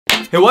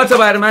Hey, what's up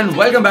Iron Man?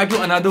 Welcome back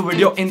to another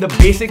video in the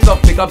basics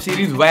of pickup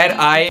series where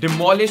I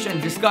demolish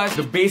and discuss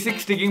the basic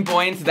sticking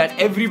points that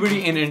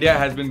everybody in India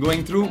has been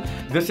going through.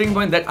 The sticking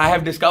points that I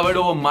have discovered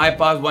over my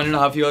past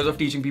 1.5 years of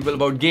teaching people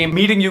about game,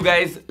 meeting you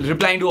guys,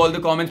 replying to all the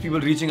comments, people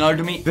reaching out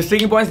to me. The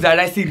sticking points that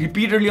I see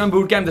repeatedly on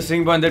bootcamp, the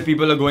sticking point that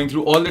people are going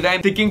through all the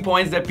time. Sticking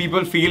points that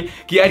people feel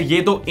कि यार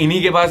ये तो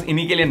इन्हीं के पास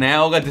इन्हीं के लिए नया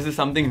होगा. This is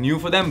something new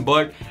for them,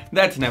 but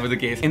that's never the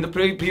case. In the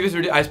previous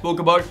video, I spoke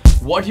about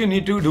what you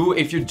need to do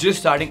if you're just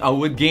starting out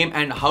with game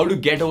and how to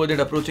get over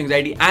that approach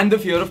anxiety and the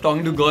fear of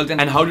talking to girls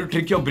and how to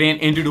trick your brain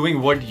into doing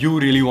what you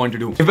really want to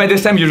do. If by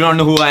this time you don't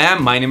know who I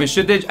am, my name is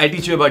Kshitij. I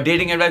teach you about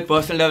dating advice,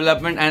 personal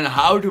development and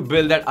how to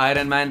build that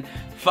Iron Man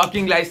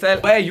fucking lifestyle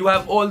where you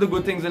have all the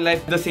good things in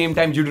life. At the same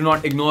time, you do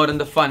not ignore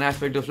the fun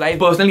aspect of life.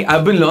 Personally,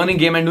 I've been learning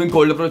game and doing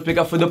cold approach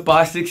pickup for the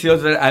past 6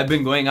 years where I've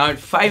been going out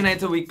 5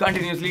 nights a week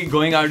continuously,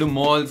 going out to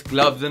malls,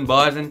 clubs and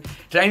bars and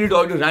trying to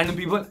talk to random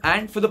people.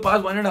 And for the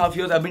past 1.5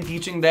 years, I've been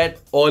teaching that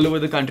all over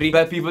the country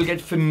where people get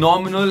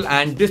phenomenal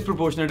and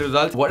disproportionate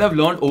results. What I've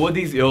learned over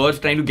these years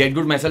trying to get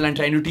good myself and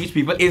trying to teach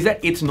people is that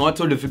it's not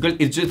so difficult.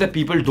 It's just that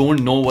people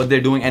don't know what they're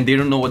doing and they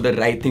don't know what the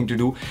right thing to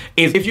do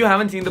is. If you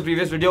haven't seen the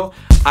previous video,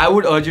 I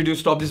would urge you to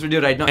stop this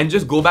video right now and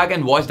just go back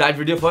and watch that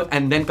video first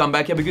and then come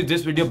back here because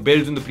this video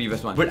builds on the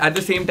previous one. But at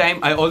the same time,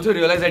 I also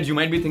realize that you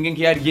might be thinking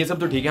कि यार ये सब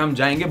तो ठीक है हम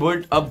जाएंगे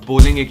but अब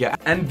बोलेंगे क्या?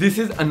 And this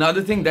is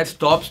another thing that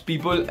stops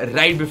people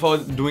right before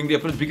doing the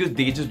approach because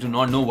they just do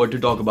not know what to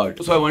talk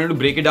about. So I wanted to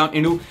break it down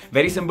into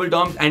very simple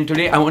terms and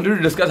today I wanted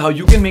to discuss how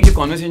you can make a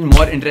conversation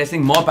more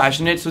interesting, more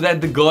passionate so that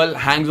the girl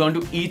hangs on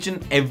to each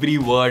and every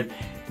word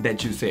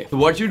that you say. So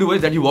what you do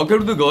is that you walk up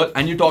to the girl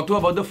and you talk to her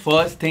about the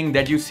first thing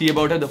that you see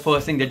about her, the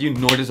first thing that you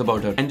notice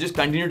about her and just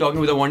continue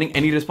talking without wanting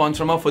any response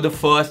from her for the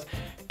first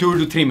 2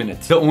 to 3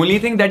 minutes. The only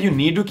thing that you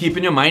need to keep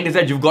in your mind is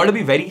that you've got to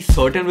be very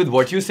certain with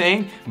what you're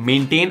saying,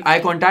 maintain eye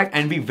contact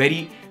and be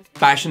very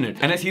passionate.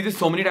 And I see this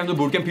so many times in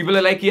bootcamp, people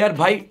are like, यार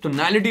भाई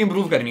tonality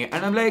improve करनी है.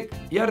 And I'm like,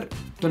 यार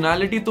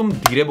tonality तुम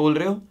धीरे बोल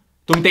रहे हो,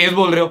 तुम तेज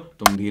बोल रहे हो,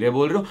 तुम धीरे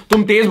बोल रहे हो,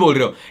 तुम तेज बोल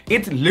रहे हो.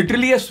 It's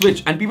literally a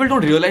switch and people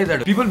don't realize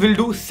that. People will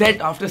do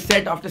set after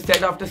set after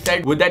set after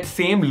set with that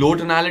same low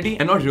tonality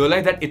and not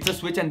realize that it's a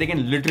switch and they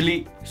can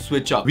literally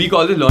switch up. We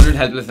call this learned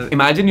helplessness.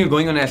 Imagine you're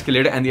going on an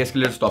escalator and the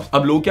escalator stops.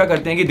 अब लोग क्या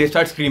करते हैं कि they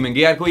start screaming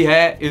यार कोई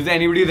है, is there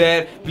anybody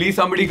there? Please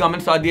somebody come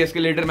and start the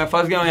escalator. मैं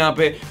फंस गया हूँ यहाँ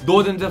पे,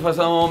 2 दिन से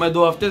फंसा हुआ हूँ, मैं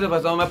 2 हफ्ते से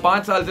फंसा हूँ, मैं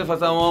 5 साल से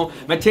फंसा हुआ हूँ,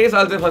 मैं 6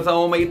 साल से फंसा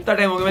हूँ, मैं इतना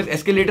टाइम हो गया मैं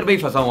एस्केलेटर पे ही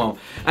फंसा हुआ हूँ.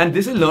 And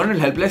this is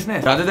learned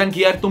helplessness. Rather than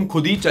कि यार तुम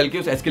खुद ही चल के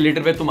उस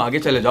एस्केलेटर पे तुम आगे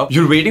चले जाओ.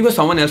 You're waiting for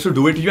someone else to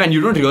do it to you and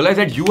you don't realize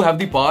that you have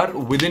the power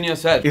within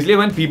yourself. इसलिए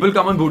when people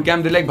come on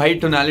bootcamp, they're like, भाई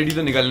tonality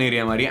तो निकल नहीं रही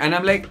हमारी. And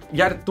I'm like,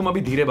 यार तुम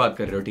अभी धीरे बात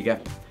कर रहे हो, ठीक है?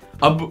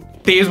 अब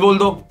तेज बोल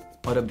दो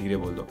और अब धीरे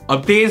बोल दो.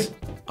 अब तेज,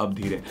 अब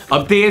धीरे,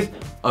 अब तेज,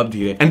 अब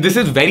धीरे. And this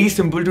is very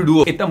simple to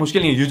do. इतना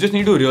मुश्किल नहीं है. You just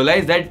need to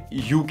realize that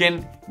you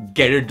can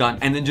get it done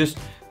and then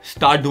just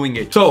start doing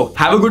it. So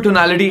have a good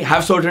tonality,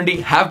 have certainty,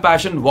 have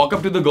passion, walk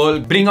up to the girl,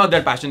 bring out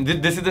that passion.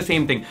 This is the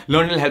same thing.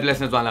 Learn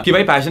helplessness वाला कि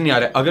भाई passion नहीं आ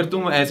रहा है. अगर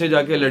तुम ऐसे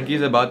जाके लड़की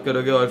से बात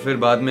करोगे और फिर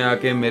बाद में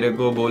आके मेरे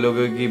को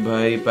बोलोगे कि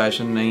भाई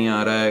passion नहीं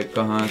आ रहा है,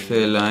 कहाँ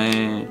से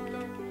लाएं?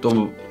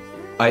 तो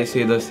I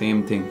say the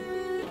same thing.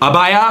 अब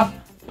आया,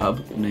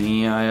 अब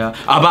नहीं आया,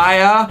 अब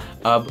आया,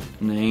 अब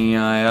नहीं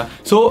आया.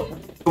 So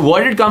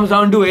what it comes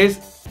down to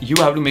is you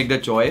have to make the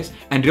choice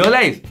and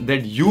realize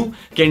that you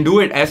can do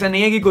it. ऐसा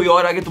नहीं है कि कोई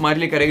और आगे तुम्हारे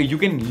लिए करेगा. You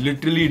can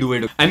literally do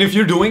it. And if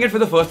you're doing it for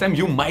the first time,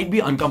 you might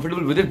be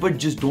uncomfortable with it, but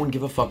just don't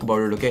give a fuck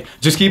about it, okay?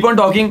 Just keep on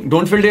talking.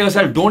 Don't filter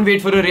yourself. Don't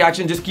wait for a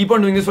reaction. Just keep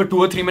on doing this for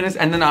 2 or 3 minutes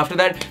and then after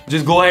that,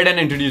 just go ahead and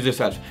introduce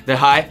yourself. That,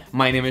 hi,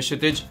 my name is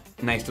Kshitij.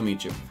 Nice to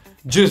meet you.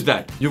 Just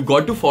that. You've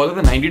got to follow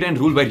the 90-10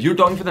 rule where you're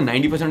talking for the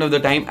 90% of the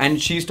time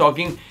and she's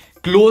talking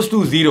close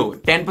to 0,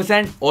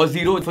 10% or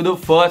 0 for the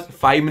first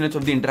 5 minutes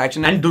of the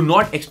interaction and do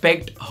not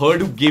expect her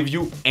to give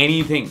you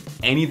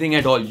anything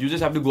at all. You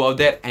just have to go out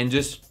there and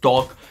just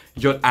talk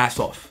your ass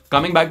off.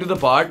 Coming back to the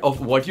part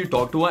of what you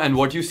talk to her and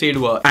what you say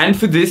to her. And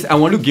for this, I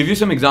want to give you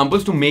some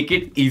examples to make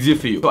it easier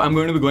for you. So I'm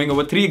going to be going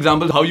over 3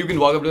 examples how you can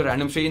walk up to a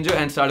random stranger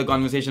and start a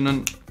conversation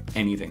on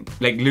anything.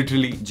 Like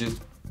literally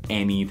just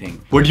anything.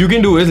 What you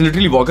can do is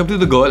literally walk up to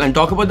the girl and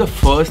talk about the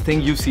first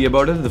thing you see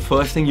about her, the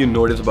first thing you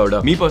notice about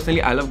her. Me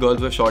personally, I love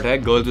girls with short hair,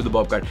 girls with a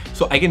bob cut.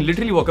 So I can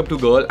literally walk up to a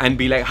girl and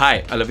be like,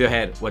 hi, I love your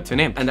hair. What's your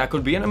name? And that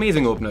could be an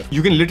amazing opener.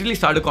 You can literally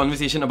start a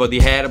conversation about the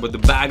hair, about the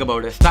bag,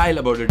 about her style,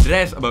 about her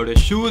dress, about her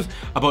shoes,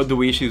 about the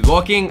way she's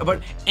walking,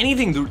 about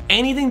anything, dude.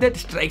 Anything that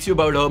strikes you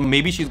about her.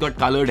 Maybe she's got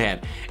colored hair.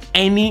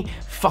 Any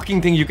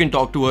fucking thing you can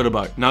talk to her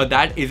about. Now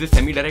that is a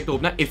semi-direct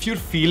opener. If you're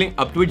feeling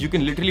up to it, you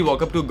can literally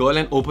walk up to a girl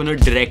and open her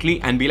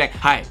directly and be like,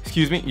 hi,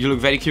 excuse me, you look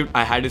very cute.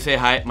 I had to say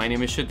hi. My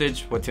name is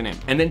Kshitij. What's your name?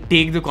 And then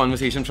take the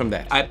conversation from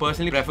there. I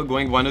personally prefer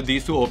going one of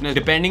these two openers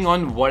depending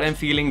on what I'm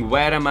feeling,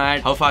 where I'm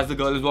at, how fast the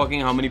girl is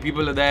walking, how many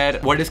people are there,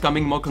 what is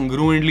coming more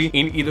congruently,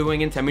 in either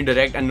going in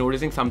semi-direct and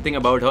noticing something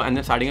about her and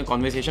then starting a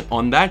conversation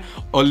on that,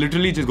 or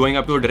literally just going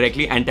up to her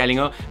directly and telling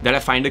her that I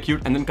find her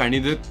cute and then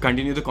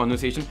continue the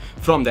conversation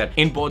from there.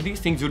 In both these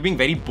things, you're being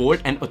very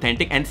bold and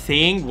authentic and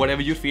saying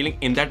whatever you're feeling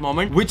in that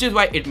moment, which is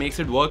why it makes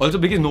it work. Also,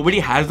 because nobody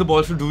has the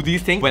balls to do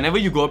these things, whenever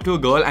you go up to a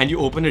girl and you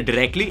open it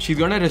directly, she's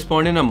gonna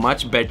respond in a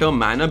much better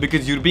manner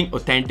because you're being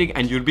authentic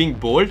and you're being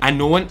bold, and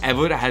no one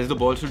ever has the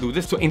balls to do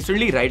this. So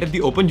instantly, right at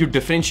the open, you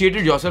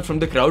differentiated yourself from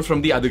the crowd,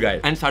 from the other guy,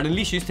 and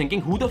suddenly she's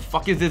thinking, who the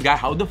fuck is this guy?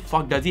 How the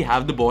fuck does he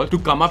have the balls to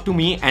come up to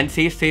me and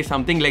say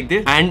something like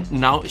this? And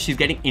now she's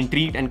getting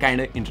intrigued and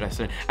kind of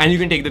interested, and you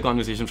can take the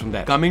conversation from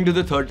there. Coming to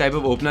the third type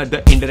of opener,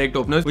 the indirect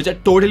openers, which are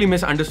totally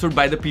misunderstood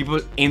by the people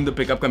in the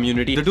pickup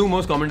community. The two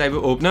most common type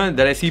of opener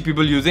that I see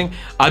people using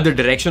are the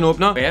direction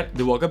opener, where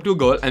they walk up to a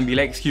girl and be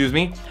like, excuse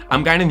me,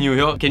 I'm kind of new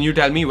here, can you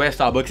tell me where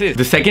Starbucks is?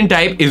 The second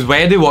type is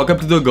where they walk up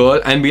to the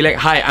girl and be like,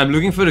 hi, I'm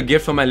looking for a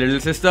gift for my little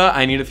sister.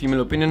 I need a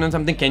female opinion on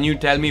something. Can you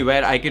tell me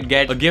where I could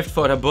get a gift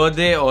for her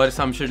birthday or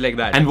some shit like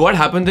that? And what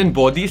happens in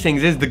both these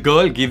things is the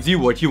girl gives you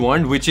what you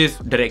want, which is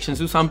directions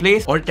to some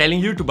place or telling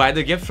you to buy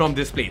the gift from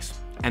this place,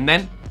 and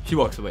then she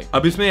walks away.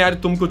 अब इसमें यार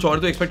तुम कुछ और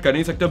तो expect कर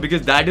नहीं सकते,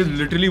 because that is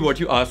literally what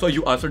you ask for.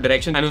 You ask for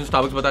direction and उसे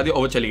Starbucks बता दिया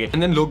और वो चली गई.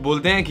 And then लोग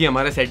बोलते हैं कि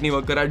हमारा set नहीं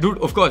work कर रहा. Dude,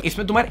 of course,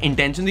 इसमें तुम्हारा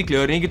intention भी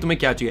clear नहीं है कि तुम्हें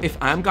क्या चाहिए. If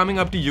I am coming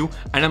up to you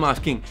and I'm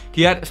asking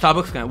कि यार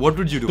Starbucks कहाँ है, what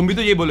would you do? तुम भी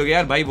तो ये बोलोगे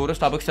यार भाई वो रहा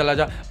Starbucks चला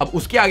जा. अब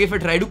उसके आगे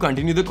फिर try to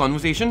continue the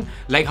conversation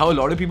like how a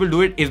lot of people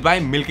do it is by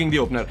milking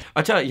the opener.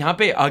 अच्छा यहाँ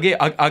पे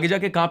आगे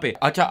जाके कहाँ पे?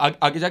 अच्छा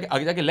आगे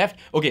जाके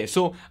left. Okay,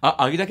 so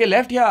आगे जाके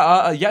left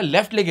या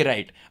left लेके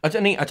right. अच्छा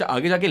नहीं, अच्छा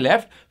आगे जाके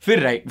left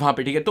फिर right वहाँ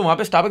पे, ठीक है? तो वहाँ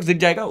पे Starbucks दिख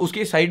जाएगा.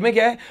 उसके साइड में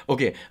क्या है?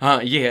 ओके हाँ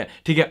ये है,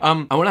 ठीक है.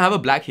 I want to have a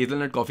black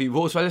hazelnut coffee.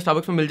 वो उस वाले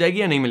Starbucks में मिल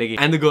जाएगी या नहीं मिलेगी?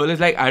 And the girl is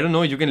like, I don't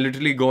know, you can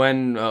literally go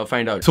and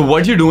find out. So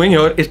what you're doing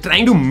here is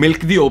trying to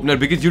milk the opener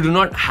because you do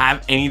not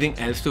have anything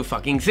else to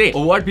fucking say.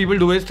 Or what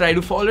people do is try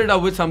to follow it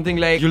up with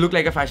something like, you look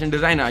like a fashion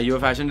designer. Are you a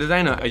fashion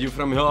designer? Are you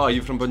from here? Are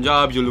you from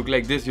Punjab? You look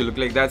like this, you look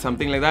like that,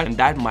 something like that. And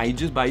that might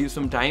just buy you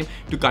some time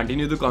to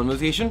continue the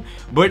conversation,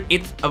 but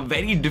it's a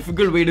very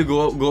difficult way to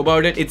go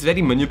about it. It's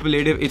very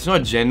manipulative. It's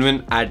not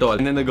genuine at all.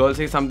 And then the girl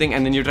says something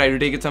and then you try to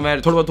take it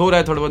somewhere. थोड़ा बहुत हो रहा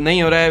है, थोड़ा बहुत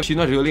नहीं हो रहा है. She's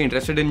not really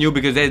interested in you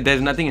because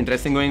there's nothing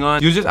interesting going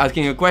on. You're just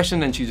asking a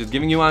question and she's just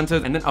giving you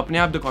answers, and then अपने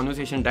आप the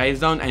conversation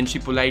dies down and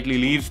she politely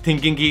leaves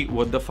thinking कि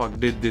what the fuck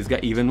did this guy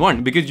even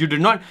want, because you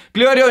did not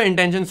clear your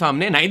intention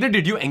सामने, neither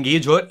did you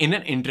engage her in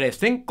an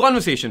interesting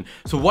conversation.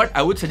 So what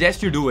I would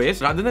suggest you do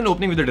is, rather than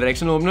opening with a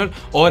direction opener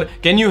or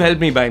can you help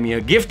me buy me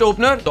a gift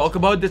opener, talk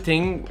about the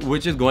thing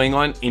which is going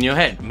on in your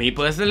head. Me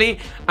personally,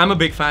 I'm a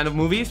big fan of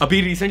movies.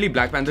 अभी recently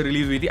Black Panther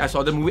release हुई थी. I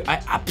saw the movie. I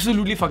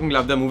absolutely fucking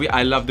love the movie.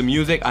 I love the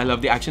music. I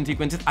love the action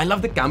sequences. I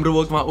love the camera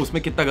work. वहाँ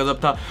उसमें कितना गजब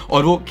था,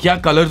 और वो क्या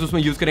कलर्स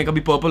उसमें यूज करें,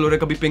 कभी पर्पल हो रहा है,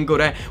 कभी पिंक हो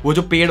रहा है. वो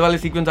जो पेड़ वाले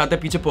सीक्वेंस आता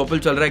है, पीछे पर्पल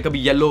चल रहा है, कभी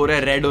येलो हो रहा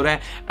है, रेड हो रहा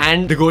है.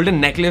 And the golden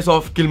necklace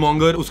of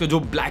किलमॉन्गर, उसका जो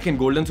ब्लैक एंड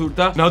गोल्डन सूट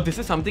था. Now this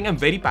is something I am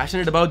very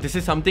passionate about. This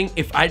is something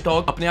if I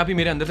talk, अपने आप ही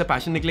मेरे अंदर से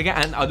पैशन निकलेगा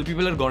and other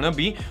people are gonna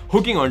be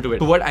hooking onto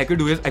it. So what I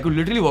could do is I could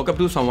literally walk up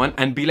to someone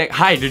and be like,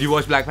 hi, did you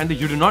watch Black Panther?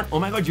 You did not? Oh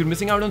my god, you're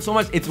missing out on so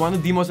much. It's one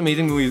of the most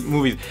amazing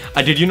movies.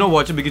 Did you not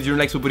watch it because you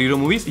don't like superhero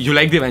movies? You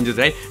like the Avengers,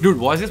 right? Dude,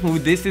 watch this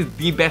movie. This is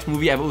the best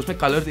movie ever. उसमें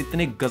colors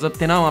इतने गजब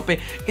थे ना, वहाँ पे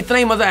इतना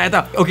ही मजा आया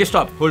था. Okay,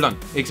 stop. Hold on.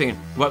 एक second.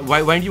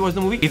 Why didn't you watch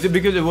the movie? Is it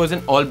because it was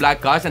an all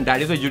black cast and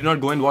that is why you did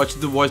not go and watch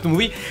the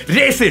movie?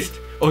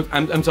 Racist! Oh,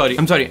 I'm sorry.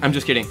 I'm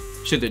just kidding.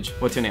 Kshitij,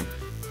 what's your name?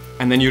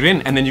 And then you're in,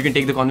 and then you can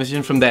take the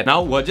conversation from there. Now,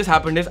 what just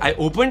happened is I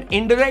opened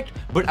indirect,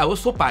 but I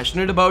was so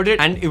passionate about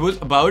it, and it was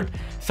about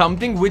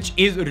something which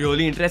is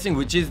really interesting,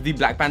 which is the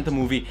Black Panther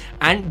movie.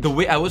 And the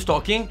way I was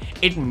talking,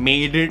 it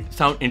made it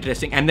sound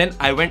interesting. And then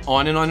I went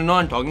on and on and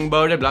on, talking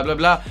about it, blah, blah,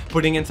 blah,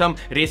 putting in some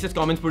racist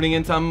comments, putting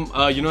in some,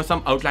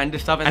 some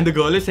outlandish stuff. And the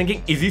girl is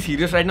thinking, is he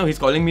serious right now?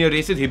 He's calling me a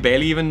racist. He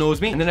barely even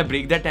knows me. And then I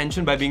break that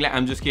tension by being like,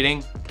 I'm just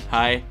kidding.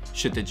 Hi,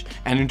 Kshitij.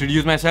 And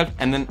introduce myself,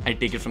 and then I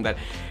take it from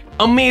that.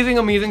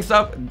 Amazing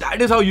stuff.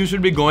 That is how you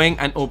should be going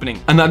and opening.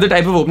 Another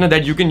type of opener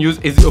that you can use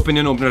is the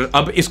opinion opener.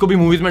 अब इसको भी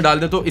movies में डाल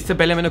दे. तो इससे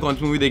पहले मैंने कौन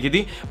सी movie देखी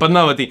थी?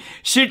 Padmavati.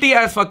 Shitty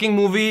ass fucking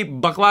movie,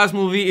 बकवास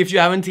movie. If you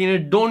haven't seen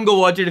it, don't go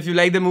watch it. If you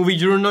like the movie,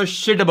 you don't know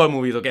shit about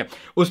movies, okay?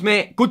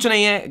 उसमें कुछ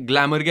नहीं है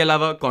glamour के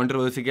अलावा,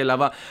 controversy के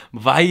अलावा,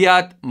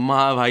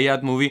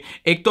 वाहियात movie.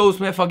 एक तो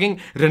उसमें fucking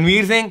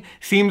Ranveer Singh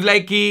seems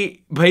like कि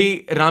भाई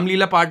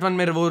रामलीला पार्ट 1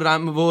 में वो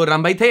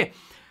राम भाई थे,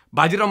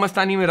 बाजीराव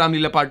मस्तानी में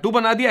रामलीला पार्ट 2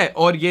 बना दिया है,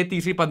 और ये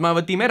तीसरी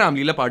पद्मावती में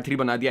रामलीला पार्ट 3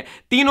 बना दिया है.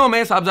 तीनों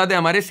में साहबजादे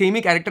हमारे सेम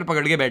ही कैरेक्टर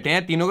पकड़ के बैठे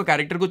हैं. तीनों का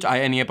कैरेक्टर कुछ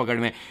आया नहीं है पकड़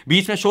में.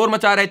 बीच में शोर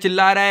मचा रहा है,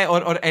 चिल्ला रहा है,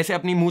 और ऐसे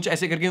अपनी मूंछ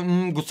ऐसे करके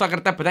गुस्सा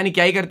करता है, पता नहीं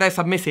क्या ही करता है.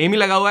 सब में सेम ही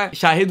लगा हुआ है.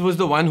 Shahid was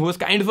the one who was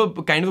kind of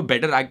a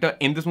better actor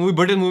in this movie,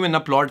 but इस मूवी में ना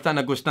प्लॉट था,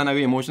 ना कुछ था, ना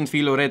कोई इमोशंस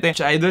फील हो रहे थे.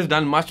 Shahid has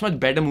done much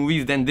better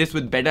movies then this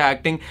with better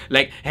acting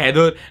like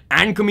Haider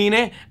and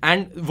कमीने,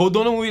 एंड वो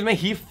दोनों मूवीज में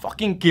ही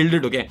fucking killed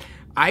it.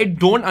 Okay, I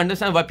don't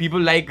understand why people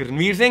like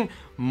Ranveer Singh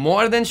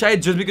more than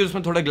शायद just because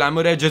उसमें थोड़ा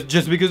glamour है,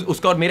 just because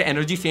उसका और मेरा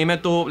energy same है,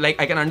 तो like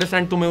I can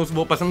understand तुम्हें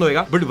वो पसंद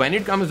होएगा. But when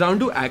it comes down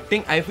to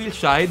acting, I feel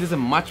Shahid is a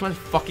much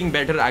fucking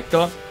better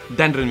actor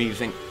than Ranveer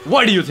Singh.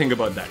 What do you think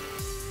about that?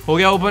 हो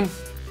गया open?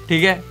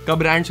 ठीक है,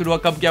 कब रैंड शुरू हुआ,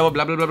 कब क्या हुआ,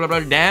 blah blah blah blah blah,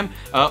 damn.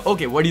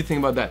 Okay, what do you think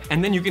about that?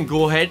 And then you can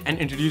go ahead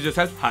and introduce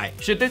yourself. Hi,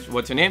 Kshitij,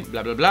 what's your name?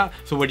 Blah blah blah.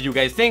 So what do you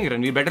guys think?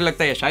 Ranveer better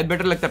लगता है या शायद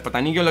better लगता है, पता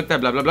नहीं क्यों लगता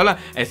है, blah blah blah blah.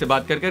 ऐसे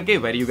बात कर करके,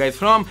 where are you guys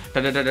from?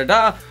 Ta ta ta ta ta.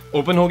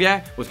 Open हो गया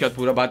है, उसके बाद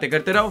पूरा बातें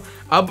करते रहो.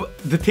 अब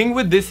the thing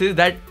with this is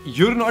that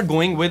you're not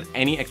going with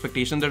any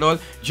expectations at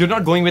all. You're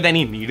not going with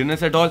any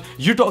neediness at all.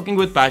 You're talking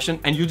with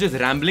passion and you're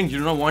just rambling.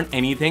 You don't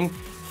want anything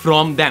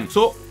from them.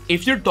 So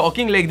if you're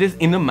talking like this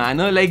in a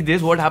manner like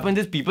this, what happens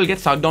is people get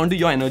sucked onto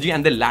your energy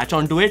and they latch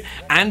onto it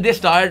and they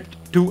start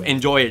to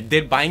enjoy it.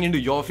 They're buying into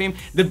your fame,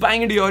 they're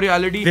buying into your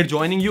reality, they're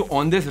joining you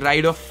on this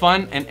ride of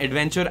fun and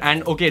adventure,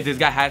 and okay, this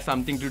guy has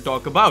something to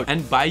talk about.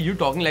 And by you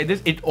talking like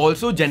this, it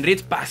also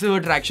generates passive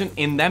attraction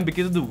in them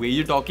because of the way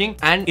you're talking,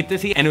 and itse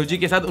si energy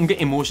ke sath unke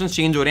emotions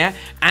change ho rahe hain,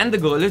 and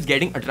the girl is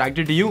getting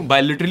attracted to you by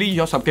literally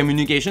your sub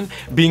communication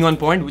being on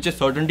point, which is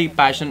certainty,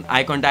 passion,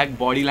 eye contact,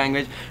 body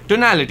language,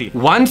 tonality.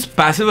 Once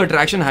passive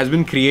attraction has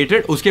been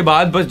created, uske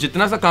baad bas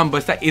jitna sa kaam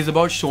bachta is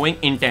about showing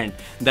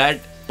intent.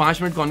 That 5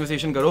 minute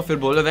conversation करो, फिर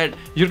बोलो that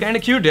you're kind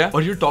of cute, yeah,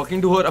 or you're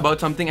talking to her about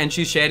something and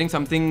she's sharing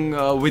something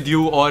with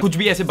you, और कुछ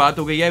भी ऐसे बात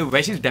हो गई है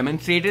where she's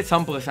demonstrated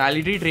some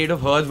personality trait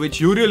of hers which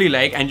you really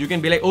like, and you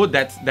can be like, oh,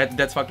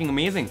 that's fucking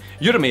amazing,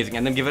 you're amazing,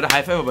 and then give her a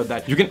high five about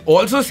that. You can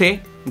also say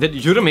that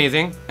you're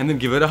amazing and then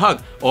give her a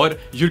hug, or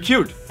you're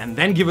cute and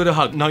then give her a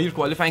hug. Now you're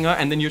qualifying her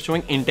and then you're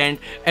showing intent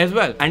as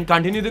well, and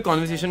continue the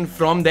conversation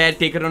from there.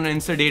 Take her on an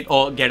Insta date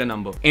or get a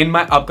number. In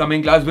my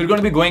upcoming class, we're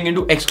going to be going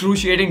into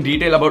excruciating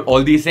detail about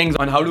all these things,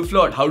 on how to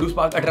flirt, how to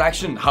spark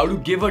attraction, how to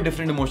give her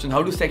different emotions,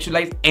 how to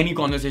sexualize any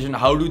conversation,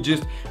 how to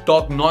just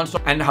talk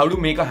non-stop, and how to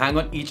make her hang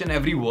on each and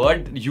every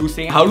word you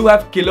say, how to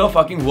have killer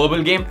fucking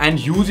verbal game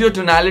and use your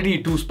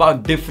tonality to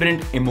spark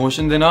different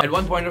emotions in her. At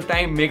one point of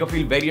time, make her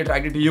feel very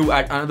attracted to you.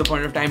 At another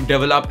point of time,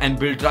 develop and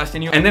build trust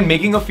in you, and then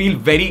making her feel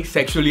very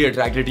sexually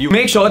attracted to you.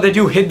 Make sure that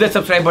you hit the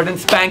subscribe button,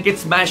 spank it,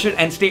 smash it,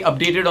 and stay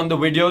updated on the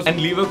videos,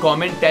 and leave a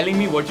comment telling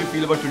me what you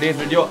feel about today's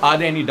video. Are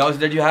there any doubts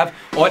that you have,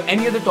 or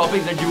any other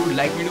topics that you would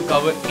like me to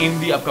cover in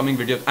the upcoming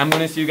videos? I'm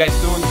gonna see you guys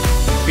soon.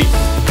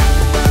 Peace.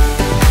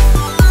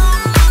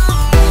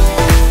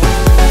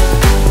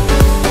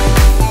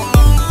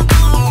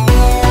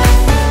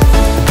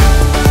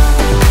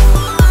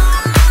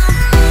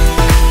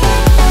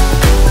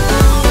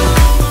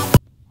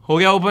 हो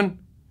गया open,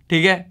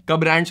 ठीक है,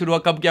 कब Rand शुरू हुआ,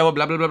 कब क्या हुआ,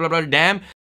 ब्ला ब्ला ब्ला ब्ला, डैम.